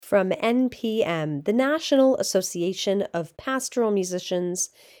From NPM, the National Association of Pastoral Musicians,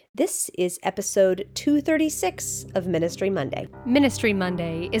 this is episode 236 of Ministry Monday. Ministry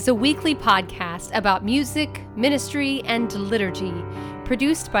Monday is a weekly podcast about music, ministry, and liturgy,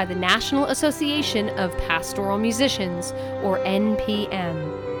 produced by the National Association of Pastoral Musicians, or NPM.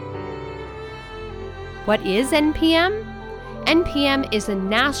 What is NPM? NPM is a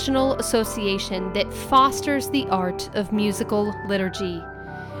national association that fosters the art of musical liturgy.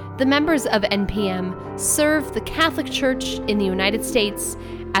 The members of NPM serve the Catholic Church in the United States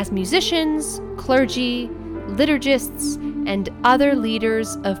as musicians, clergy, liturgists, and other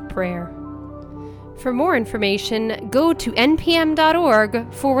leaders of prayer. For more information, go to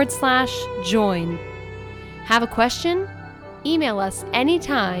npm.org/join. Have a question? Email us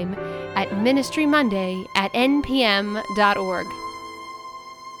anytime at ministrymonday@npm.org.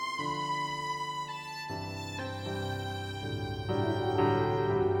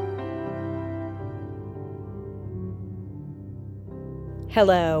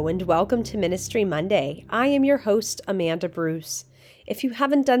 Hello and welcome to Ministry Monday. I am your host, Amanda Bruce. If you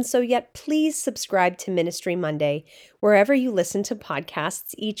haven't done so yet, please subscribe to Ministry Monday wherever you listen to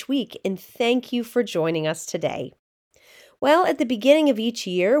podcasts each week, and thank you for joining us today. Well, at the beginning of each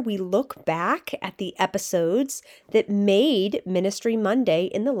year, we look back at the episodes that made Ministry Monday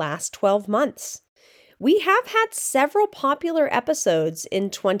in the last 12 months. We have had several popular episodes in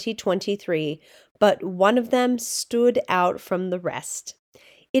 2023, but one of them stood out from the rest.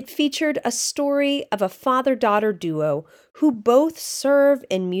 It featured a story of a father-daughter duo who both serve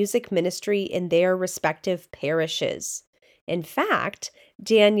in music ministry in their respective parishes. In fact,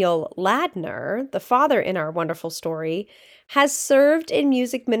 Daniel Ladner, the father in our wonderful story, has served in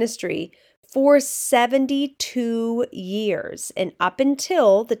music ministry for 72 years. And up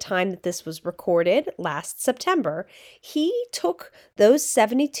until the time that this was recorded last September, he took those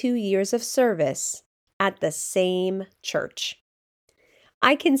 72 years of service at the same church.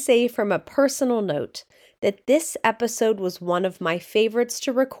 I can say from a personal note that this episode was one of my favorites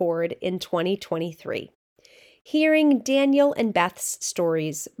to record in 2023. Hearing Daniel and Beth's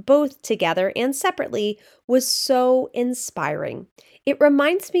stories, both together and separately, was so inspiring. It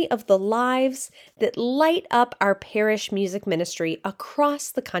reminds me of the lives that light up our parish music ministry across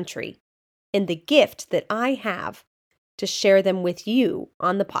the country, and the gift that I have to share them with you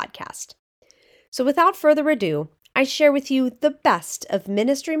on the podcast. So without further ado, I share with you the best of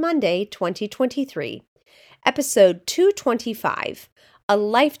Ministry Monday 2023, episode 225, A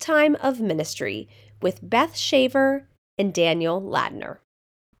Lifetime of Ministry, with Beth Shaver and Daniel Ladner.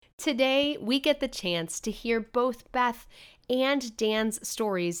 Today, we get the chance to hear both Beth and Dan's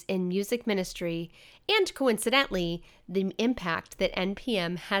stories in music ministry and, coincidentally, the impact that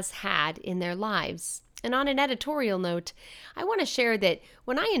NPM has had in their lives. And on an editorial note, I want to share that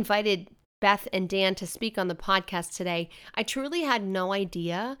when I invited Beth and Dan to speak on the podcast today, I truly had no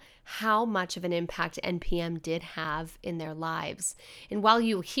idea how much of an impact NPM did have in their lives. And while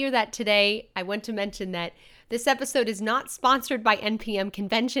you hear that today, I want to mention that this episode is not sponsored by NPM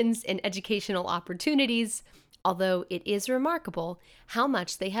conventions and educational opportunities, although it is remarkable how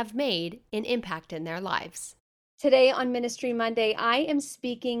much they have made an impact in their lives. Today on Ministry Monday, I am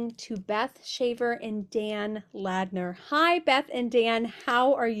speaking to Beth Shaver and Dan Ladner. Hi, Beth and Dan.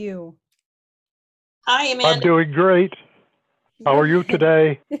 How are you? Hi, Amanda. I'm doing great. How are you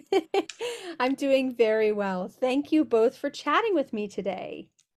today? I'm doing very well. Thank you both for chatting with me today.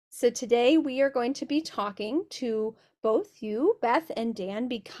 So today we are going to be talking to both you, Beth and Dan,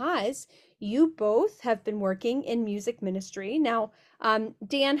 because you both have been working in music ministry. Now,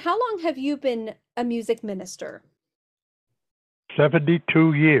 Dan, how long have you been a music minister?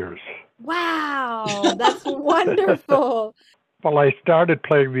 72 years. Wow, that's wonderful. Well, I started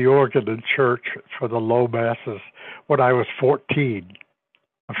playing the organ in church for the low masses when I was 14,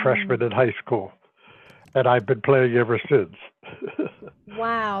 a freshman in high school, and I've been playing ever since.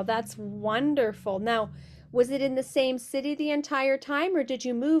 Wow, that's wonderful. Now, was it in the same city the entire time, or did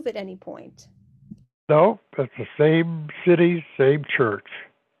you move at any point? No, it's the same city, same church,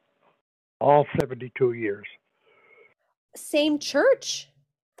 all 72 years. Same church?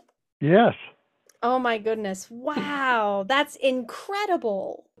 Yes. Oh my goodness. Wow, that's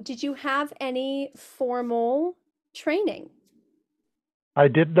incredible. Did you have any formal training? I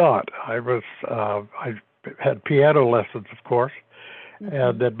did not. I had piano lessons, of course,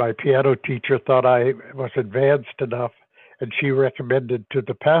 and then my piano teacher thought I was advanced enough, and she recommended to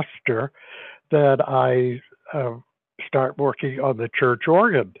the pastor that I start working on the church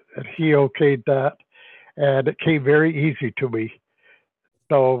organ, and he okayed that, and it came very easy to me.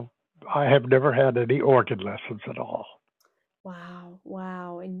 So I have never had any organ lessons at all.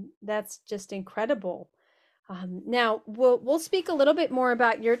 Wow. And That's just incredible. Now, we'll speak a little bit more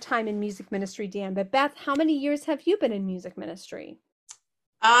about your time in music ministry, Dan. But Beth, how many years have you been in music ministry?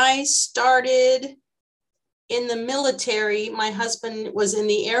 I started in the military. My husband was in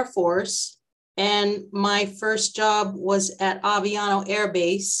the Air Force, and my first job was at Aviano Air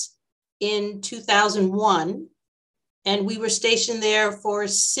Base in 2001. And we were stationed there for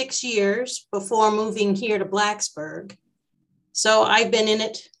 6 years before moving here to Blacksburg. So I've been in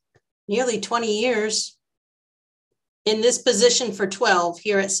it nearly 20 years, in this position for 12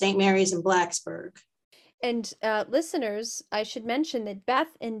 here at St. Mary's in Blacksburg. And listeners, I should mention that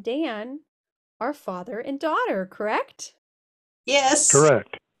Beth and Dan are father and daughter, correct? Yes.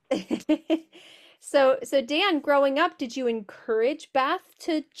 Correct. So Dan, growing up, did you encourage Beth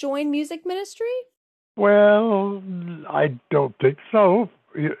to join music ministry? Well, I don't think so.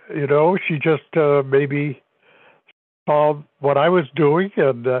 She just maybe saw what I was doing,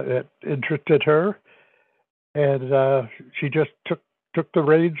 and it interested her, and she just took the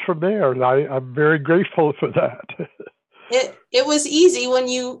reins from there, and I'm very grateful for that. It was easy when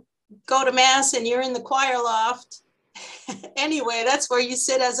you go to Mass and you're in the choir loft. Anyway, that's where you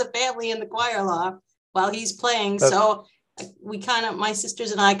sit as a family in the choir loft while he's playing. So my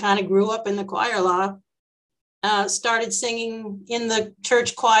sisters and I kind of grew up in the choir loft. Started singing in the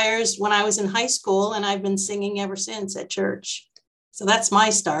church choirs when I was in high school, and I've been singing ever since at church. So that's my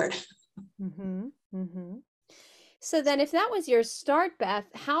start. Mm-hmm. Mm-hmm. So then, if that was your start, Beth,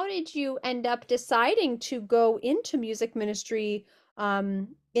 how did you end up deciding to go into music ministry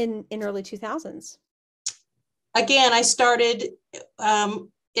in early 2000s? Again, I started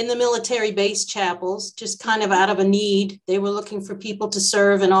in the military base chapels, just kind of out of a need. They were looking for people to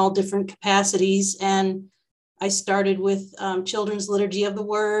serve in all different capacities, and I started with children's liturgy of the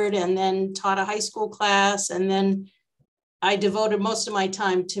word, and then taught a high school class, and then I devoted most of my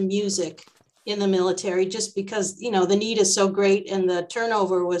time to music in the military, just because, the need is so great and the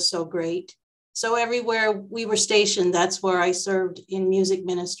turnover was so great. So everywhere we were stationed, that's where I served in music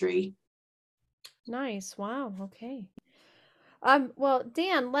ministry. Nice. Wow. Okay. Well,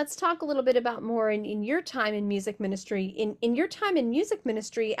 Dan, let's talk a little bit about more in your time in music ministry. In your time in music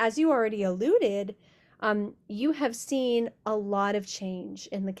ministry, as you already alluded, you have seen a lot of change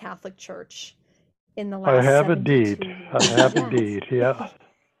in the Catholic Church in the last I have 72 indeed. years. I have Yes. indeed. Yeah.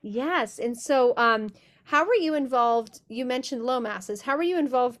 Yes. And so, how were you involved? You mentioned low masses. How were you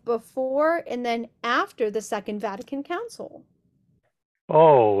involved before and then after the Second Vatican Council?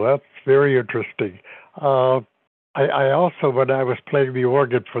 Oh, that's very interesting. I also, when I was playing the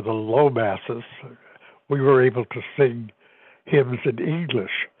organ for the low masses, we were able to sing hymns in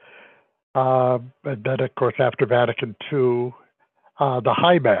English. And then, of course, after Vatican II, the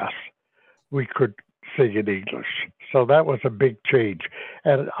high mass, we could sing in English. So that was a big change.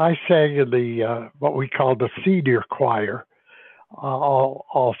 And I sang in the what we call the senior choir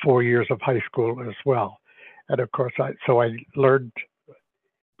all 4 years of high school as well. And of course, I learned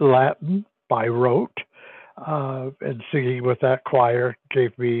Latin by rote, and singing with that choir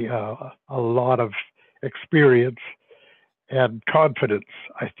gave me a lot of experience and confidence,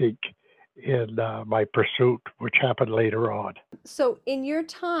 I think, in my pursuit, which happened later on. So, in your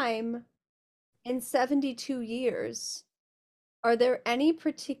time in 72 years, are there any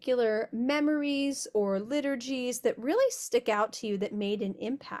particular memories or liturgies that really stick out to you that made an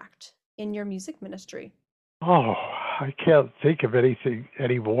impact in your music ministry? Oh, I can't think of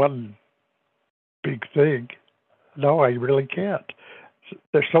any one big thing. No, I really can't.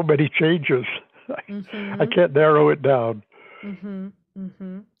 There's so many changes. I Mm-hmm. can't narrow it down. Mm-hmm.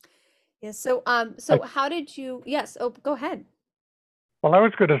 Mm-hmm. Yes. So, I, how did you? Yes. Oh, go ahead. well, I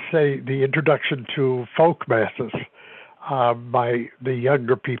was going to say the introduction to folk masses by the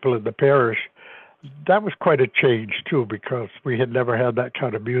younger people in the parish. That was quite a change too, because we had never had that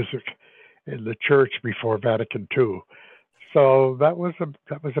kind of music in the church before Vatican II. So that was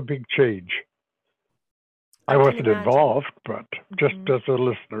a big change. I can wasn't imagine. involved, but just Mm-hmm. as a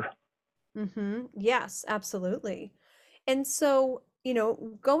listener. Mm-hmm. Yes, absolutely. And so,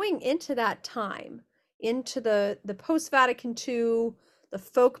 going into that time, into the post-Vatican II, the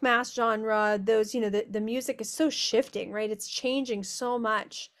folk mass genre, those, the music is so shifting, right? It's changing so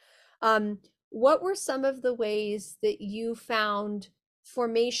much. What were some of the ways that you found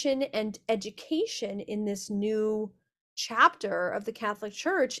formation and education in this new chapter of the Catholic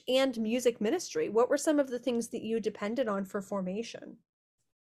Church and music ministry? What were some of the things that you depended on for formation?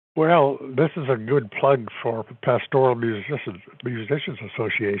 Well, this is a good plug for Pastoral Musicians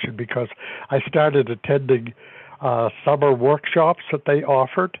Association, because I started attending summer workshops that they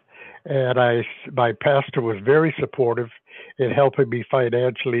offered, and my pastor was very supportive. in helping me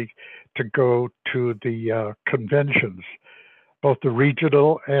financially to go to the conventions, both the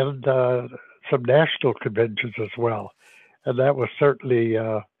regional and some national conventions as well. And that was certainly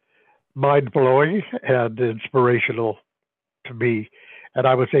mind blowing and inspirational to me. And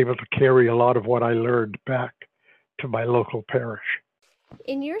I was able to carry a lot of what I learned back to my local parish.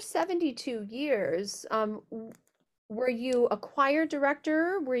 In your 72 years, were you a choir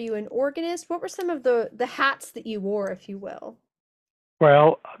director? Were you an organist? What were some of the hats that you wore, if you will?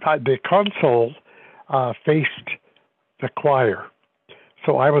 Well, the console faced the choir,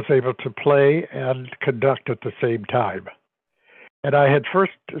 so I was able to play and conduct at the same time. And I had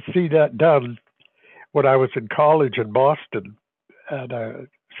first seen that done when I was in college in Boston at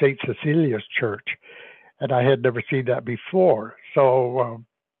St. Cecilia's Church, and I had never seen that before. So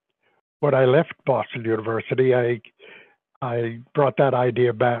when I left Boston University, I brought that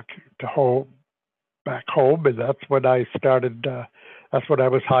idea back home, and that's when I started. That's when I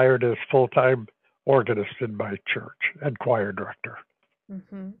was hired as full-time organist in my church and choir director.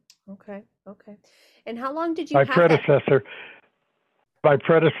 Mm-hmm. Okay. And how long did you My have that?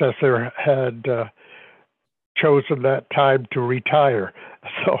 predecessor had chosen that time to retire,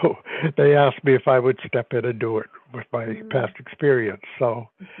 so they asked me if I would step in and do it with my past experience. So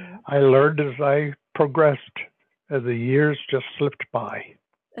I learned as I progressed, and the years just slipped by.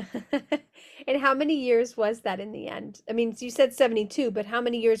 And how many years was that in the end? I mean, you said 72, but how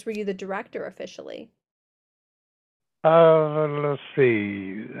many years were you the director officially? Let's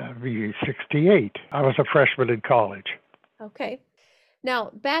see, that'd be 68. I was a freshman in college. Okay.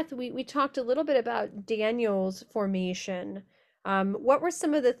 Now, Beth, we talked a little bit about Daniel's formation. What were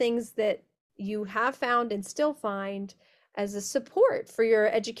some of the things that you have found and still find as a support for your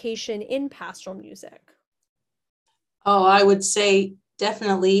education in pastoral music? Oh, I would say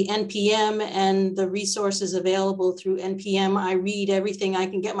definitely NPM and the resources available through NPM. I read everything I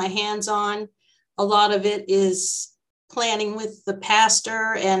can get my hands on. A lot of it is planning with the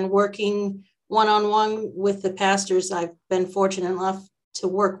pastor and working one-on-one with the pastors I've been fortunate enough to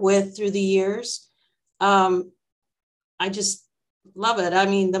work with through the years. I just love it. I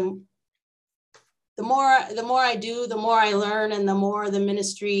mean, the more I do, the more I learn, and the more the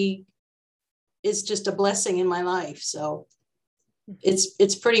ministry is just a blessing in my life. So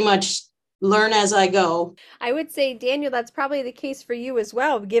it's pretty much learn as I go. I would say, Daniel, that's probably the case for you as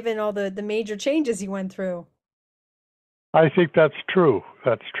well, given all the major changes you went through. I think that's true.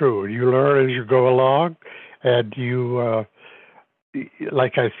 That's true. You learn as you go along, and you,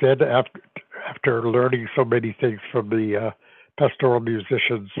 like I said, after learning so many things from the pastoral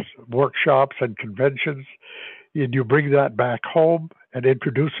musicians workshops and conventions, and you bring that back home and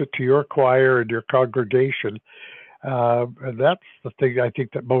introduce it to your choir and your congregation. And that's the thing I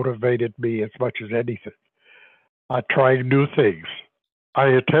think that motivated me as much as anything. Trying new things. I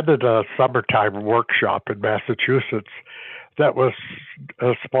attended a summertime workshop in Massachusetts that was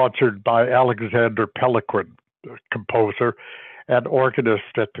sponsored by Alexander Peliquin, a composer and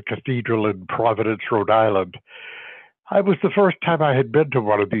organist at the cathedral in Providence, Rhode Island. It was the first time I had been to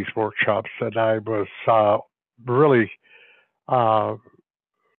one of these workshops, and I was really,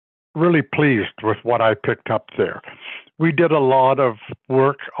 really pleased with what I picked up there. We did a lot of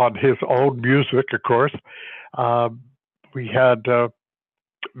work on his own music, of course. We had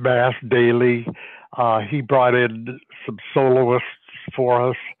Mass daily. He brought in some soloists for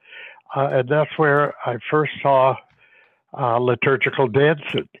us, and that's where I first saw liturgical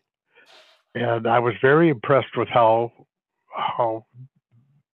dancing. And I was very impressed with how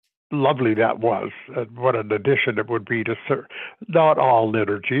lovely that was, and what an addition it would be to not all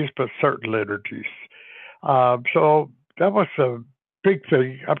liturgies, but certain liturgies. So that was a big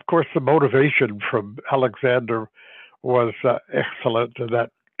thing. Of course, the motivation from Alexander was excellent, and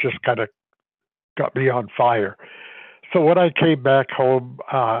that just kind of got me on fire. So when I came back home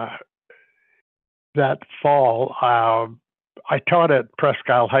that fall, I taught at Presque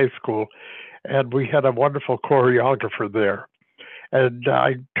Isle High School, and we had a wonderful choreographer there. And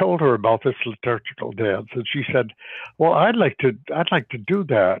I told her about this liturgical dance, and she said, "Well, I'd like to do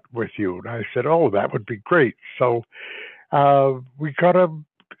that with you." And I said, "Oh, that would be great." So we got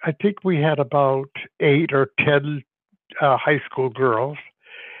I think we had about 8 or 10 high school girls.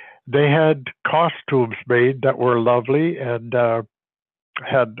 They had costumes made that were lovely and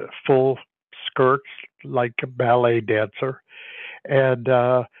had full skirts like a ballet dancer. And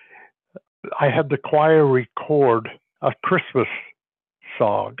I had the choir record a Christmas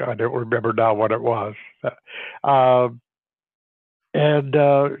song. I don't remember now what it was. And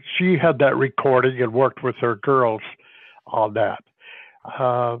she had that recording and worked with her girls on that.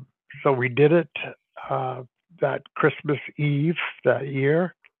 So we did it. that Christmas Eve that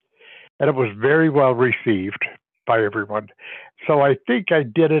year, and it was very well received by everyone. So I think I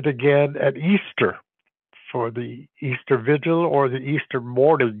did it again at Easter for the Easter Vigil or the Easter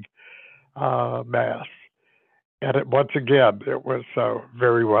morning Mass. And once again, it was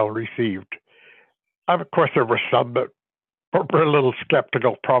very well received. Of course, there were some that were a little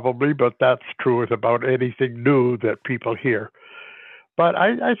skeptical, probably, but that's true with about anything new that people hear. But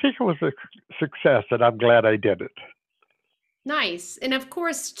I think it was a success, and I'm glad I did it. Nice. And of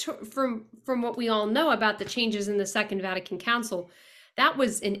course, from what we all know about the changes in the Second Vatican Council, that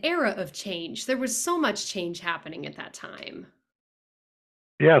was an era of change. There was so much change happening at that time.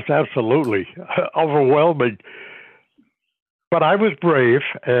 Yes, absolutely. Overwhelming. But I was brave,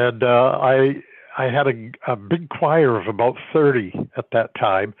 and I had a big choir of about 30 at that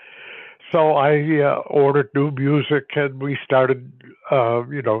time. So I ordered new music, and we started,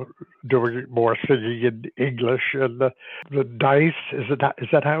 doing more singing in English. And the dice, is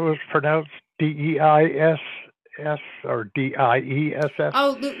that how it was pronounced? Deiss or Diess?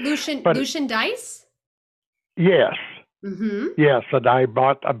 Oh, Lucian Dice? Yes. Mm-hmm. Yes, and I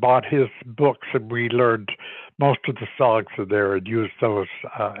bought his books, and we learned most of the songs in there and used those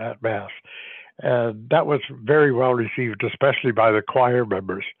at Mass. And that was very well received, especially by the choir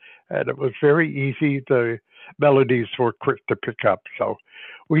members. And it was very easy. The melodies were quick to pick up. So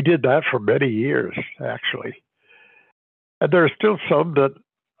we did that for many years, actually. And there are still some that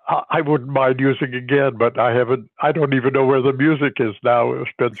I wouldn't mind using again, but I don't even know where the music is now.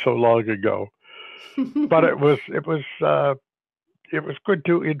 It's been so long ago. But it was good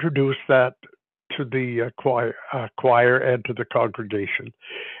to introduce that to the choir and to the congregation.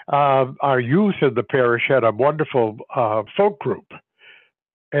 Our youth in the parish had a wonderful folk group,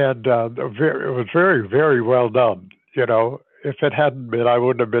 and it was very, very well done. If it hadn't been, I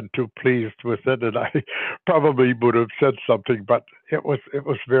wouldn't have been too pleased with it, and I probably would have said something. But it was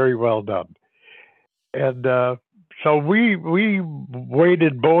very well done, and so we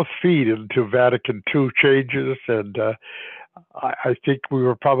waded both feet into Vatican II changes, and I think we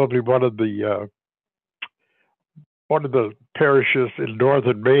were probably one of the parishes in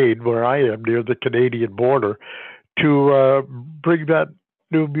northern Maine, where I am, near the Canadian border, to bring that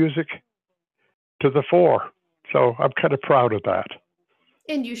new music to the fore. So I'm kind of proud of that.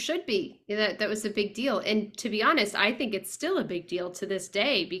 And you should be. That was a big deal. And to be honest, I think it's still a big deal to this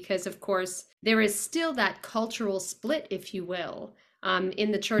day because, of course, there is still that cultural split, if you will,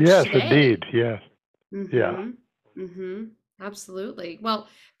 in the church yes, today. Yes, indeed. Yes. Mm-hmm. Yeah. Mm-hmm. Absolutely. Well,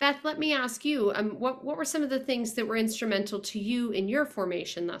 Beth, let me ask you, what were some of the things that were instrumental to you in your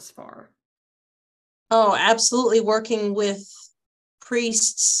formation thus far? Oh, absolutely. Working with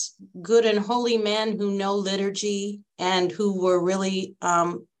priests, good and holy men who know liturgy and who were really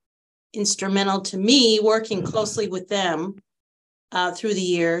instrumental to me, working closely with them through the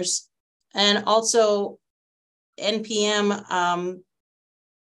years. And also NPM,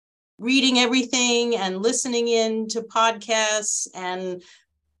 reading everything and listening in to podcasts and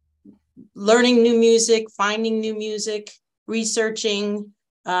learning new music, finding new music, researching.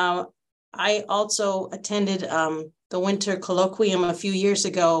 I also attended the winter colloquium a few years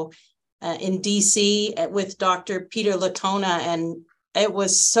ago in DC with Dr. Peter Latona, and it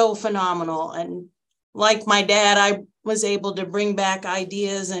was so phenomenal. And like my dad, I was able to bring back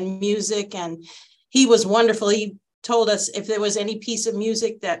ideas and music, and he was wonderful. He told us if there was any piece of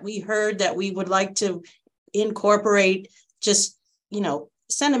music that we heard that we would like to incorporate, just,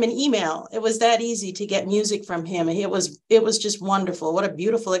 send him an email. It was that easy to get music from him. It was just wonderful. What a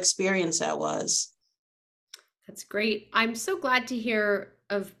beautiful experience that was. That's great. I'm so glad to hear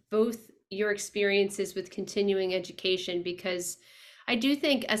of both your experiences with continuing education, because I do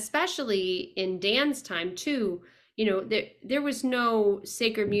think, especially in Dan's time too, there was no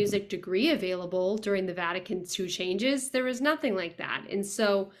sacred music degree available during the Vatican II changes. There was nothing like that. And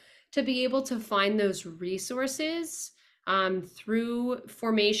so to be able to find those resources through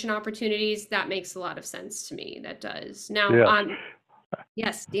formation opportunities, that makes a lot of sense to me. That does. Now, yes.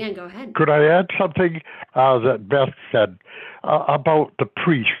 Yes, Dan, go ahead. Could I add something that Beth said about the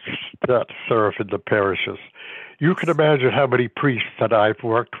priests that serve in the parishes? You can imagine how many priests that I've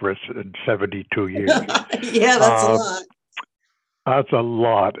worked with in 72 years. Yeah, that's a lot. That's a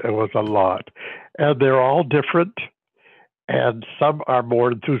lot. It was a lot. And they're all different. And some are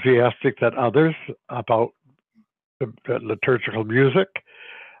more enthusiastic than others about the liturgical music.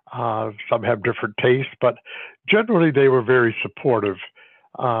 Some have different tastes, but generally they were very supportive.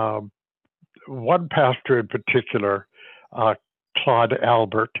 One pastor in particular, Claude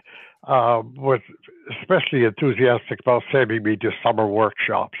Albert, was especially enthusiastic about sending me to summer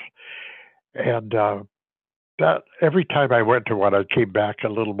workshops. And that every time I went to one, I came back a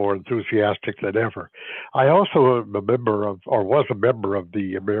little more enthusiastic than ever. I also am a member of, or was a member of,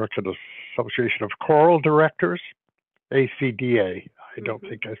 the American Association of Choral Directors, ACDA. I don't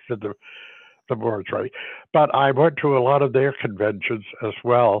think I said the words right, but I went to a lot of their conventions as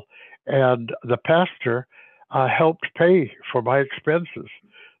well, and the pastor helped pay for my expenses.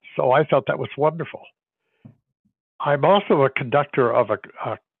 So I thought that was wonderful. I'm also a conductor of a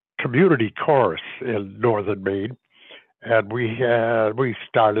community chorus in northern Maine, and we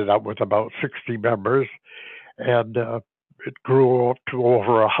started out with about 60 members, and it grew up to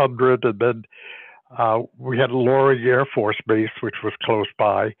over 100, and then we had Loring Air Force Base, which was close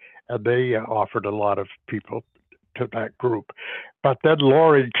by, and they offered a lot of people to that group. But then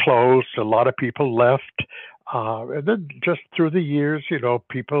Loring closed, a lot of people left, and then just through the years,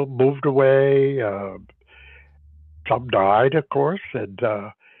 people moved away. Some died, of course, and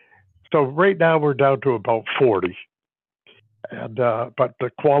so right now we're down to about 40, and but the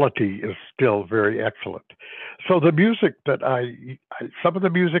quality is still very excellent. So the music that some of the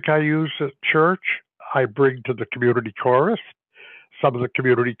music I use at church, I bring to the community chorus. Some of the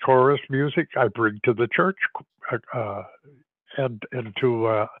community chorus music I bring to the church, and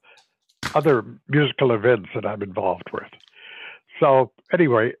to other musical events that I'm involved with. So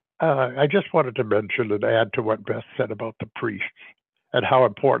anyway, I just wanted to mention and add to what Beth said about the priests and how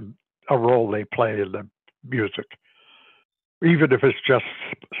important a role they play in the music, even if it's just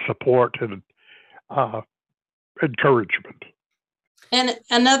support and encouragement. And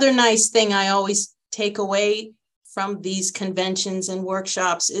another nice thing I always take away from these conventions and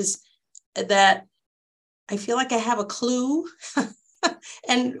workshops is that I feel like I have a clue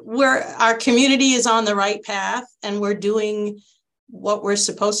and our community is on the right path, and we're doing what we're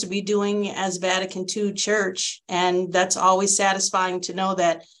supposed to be doing as Vatican II Church. And that's always satisfying to know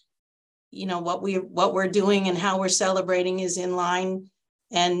that, what we're doing and how we're celebrating is in line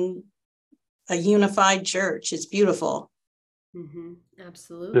and a unified church. It's beautiful. Mm-hmm.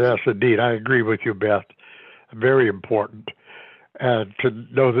 Absolutely. Yes, indeed. I agree with you, Beth. Very important. And to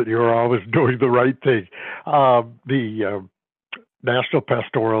know that you're always doing the right thing. The National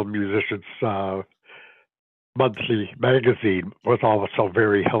Pastoral Musicians monthly magazine was also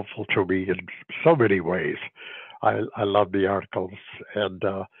very helpful to me in so many ways. I love the articles and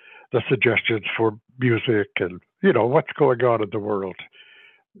the suggestions for music and, what's going on in the world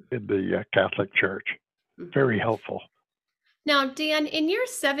in the Catholic Church. Very helpful. Now, Dan, in your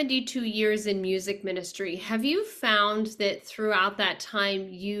 72 years in music ministry, have you found that throughout that time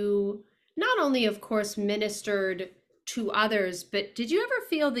you not only, of course, ministered to others, but did you ever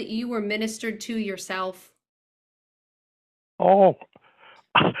feel that you were ministered to yourself? Oh,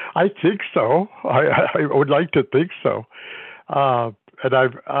 I think so. I would like to think so. And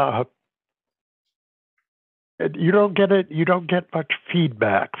and you don't get much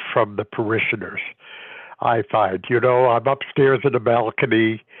feedback from the parishioners, I find. I'm upstairs in a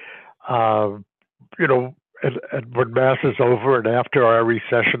balcony, and when Mass is over and after our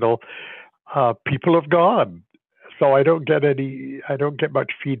recessional, people have gone. So I don't get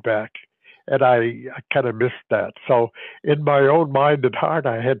much feedback. And I kind of missed that. So in my own mind and heart,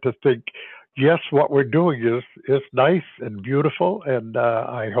 I had to think, yes, what we're doing is nice and beautiful, and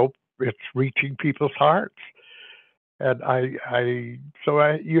I hope it's reaching people's hearts. And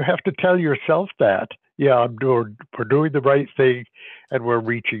you have to tell yourself that, yeah, we're doing the right thing, and we're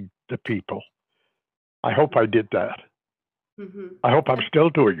reaching the people. I hope I did that. Mm-hmm. I hope I'm still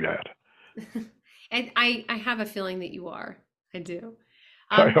doing that. And I have a feeling that you are. I do.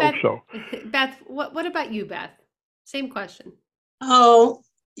 I hope so. Beth, what about you, Beth? Same question. Oh,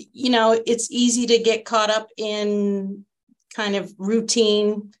 it's easy to get caught up in kind of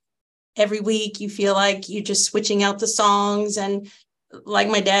routine. Every week you feel like you're just switching out the songs. And like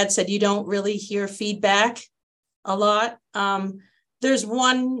my dad said, you don't really hear feedback a lot. There's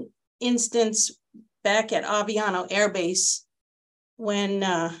one instance back at Aviano Air Base when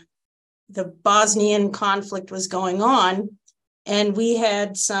the Bosnian conflict was going on. And we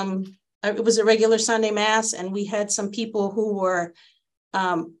had it was a regular Sunday Mass, and we had some people who were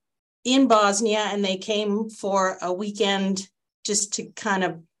in Bosnia, and they came for a weekend just to kind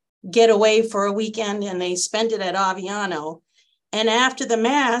of get away for a weekend, and they spent it at Aviano. And after the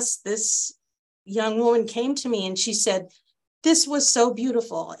Mass, this young woman came to me and she said, "This was so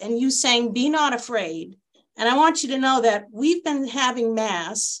beautiful. And you sang 'Be Not Afraid.' And I want you to know that we've been having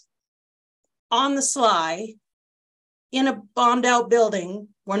Mass on the sly in a bombed out building.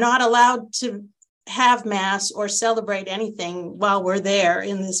 We're not allowed to have Mass or celebrate anything while we're there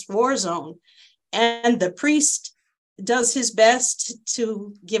in this war zone. And the priest does his best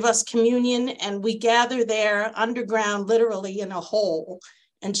to give us communion, and we gather there underground, literally in a hole.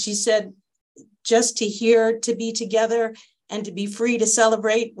 And she said, just to be together and to be free to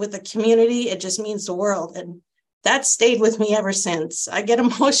celebrate with the community, it just means the world. And that stayed with me ever since. I get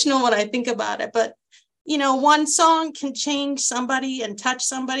emotional when I think about it, but one song can change somebody and touch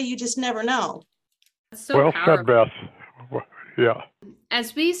somebody. You just never know. That's so well powerful. said, Beth. Yeah.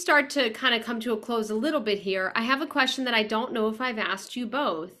 As we start to kind of come to a close a little bit here, I have a question that I don't know if I've asked you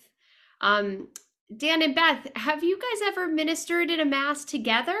both. Dan and Beth, have you guys ever ministered in a mass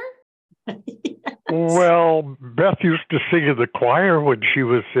together? Yes. Well, Beth used to sing in the choir when she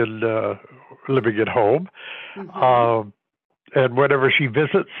was living at home. Mm-hmm. And whenever she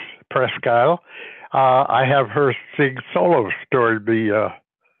visits Presque Isle, I have her sing solos during the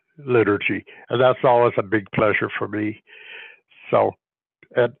liturgy. And that's always a big pleasure for me. So,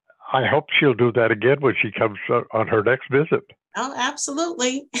 and I hope she'll do that again when she comes on her next visit. Oh,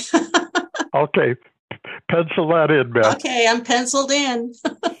 absolutely. Okay. Pencil that in, Beth. Okay, I'm penciled in.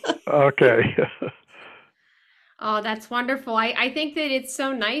 Okay. Oh, that's wonderful. I think that it's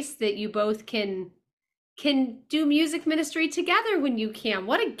so nice that you both can do music ministry together when you can.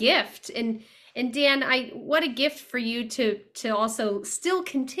 What a gift. And Dan, what a gift for you to also still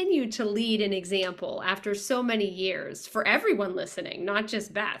continue to lead an example after so many years for everyone listening, not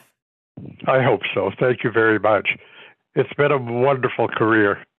just Beth. I hope so. Thank you very much. It's been a wonderful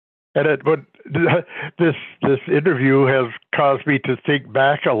career. And this interview has caused me to think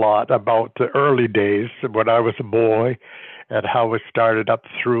back a lot about the early days when I was a boy and how it started up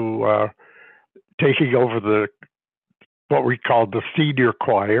through taking over what we called the senior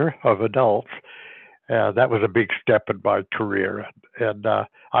choir of adults. That was a big step in my career. And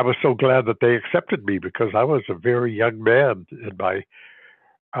I was so glad that they accepted me because I was a very young man in my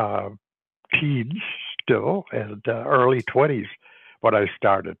teens still and early 20s when I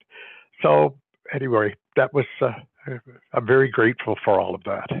started. So anyway, that was, I'm very grateful for all of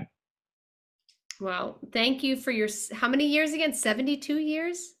that. Well, thank you for how many years again? 72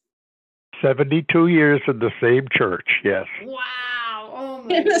 years? 72 years in the same church, yes. Wow. Oh my In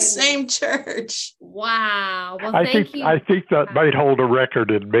the goodness. same church. Wow. Well, I thank you. I think that might hold a record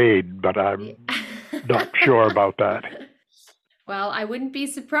in Maine, but I'm not sure about that. Well, I wouldn't be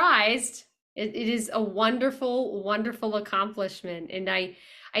surprised. It is a wonderful, wonderful accomplishment. And I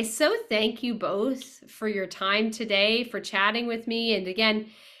so thank you both for your time today, for chatting with me. And again,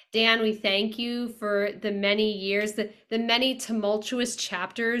 Dan, we thank you for the many years, the many tumultuous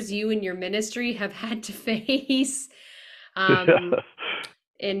chapters you and your ministry have had to face. And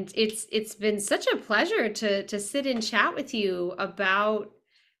it's been such a pleasure to sit and chat with you about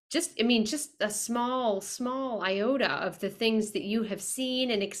just a small iota of the things that you have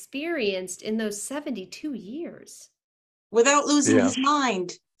seen and experienced in those 72 years. Without losing his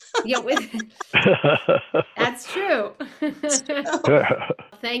mind. Yeah, that's true.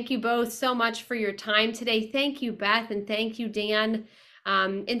 Thank you both so much for your time today. Thank you, Beth, and thank you, Dan.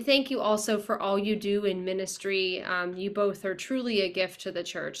 And thank you also for all you do in ministry. You both are truly a gift to the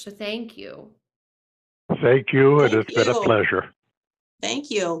church. So thank you. Thank you, and it's been a pleasure.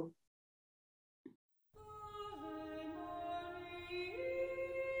 Thank you.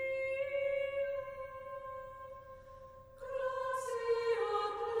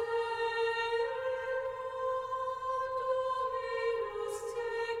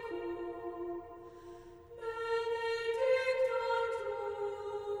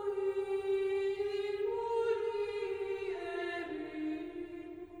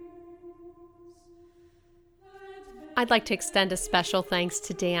 I'd like to extend a special thanks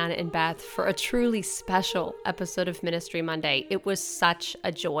to Dan and Beth for a truly special episode of Ministry Monday. It was such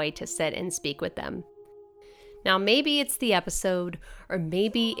a joy to sit and speak with them. Now, maybe it's the episode, or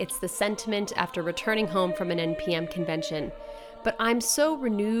maybe it's the sentiment after returning home from an NPM convention, but I'm so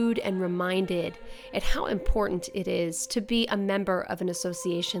renewed and reminded at how important it is to be a member of an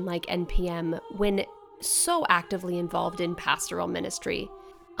association like NPM when so actively involved in pastoral ministry.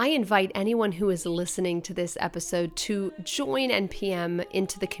 I invite anyone who is listening to this episode to join NPM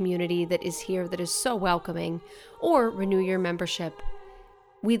into the community that is here, that is so welcoming, or renew your membership.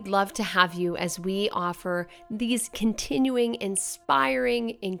 We'd love to have you as we offer these continuing,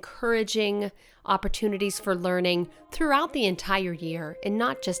 inspiring, encouraging opportunities for learning throughout the entire year and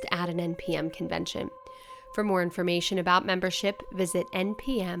not just at an NPM convention. For more information about membership, visit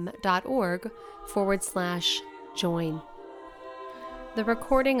npm.org/join. The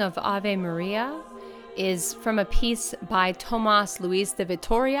recording of Ave Maria is from a piece by Tomás Luis de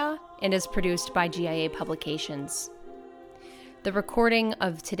Vitoria and is produced by GIA Publications. The recording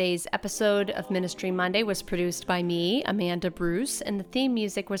of today's episode of Ministry Monday was produced by me, Amanda Bruce, and the theme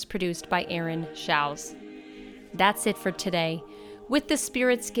music was produced by Aaron Schaus. That's it for today. With the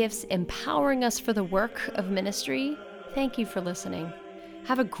Spirit's gifts empowering us for the work of ministry, thank you for listening.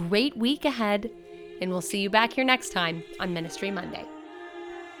 Have a great week ahead, and we'll see you back here next time on Ministry Monday.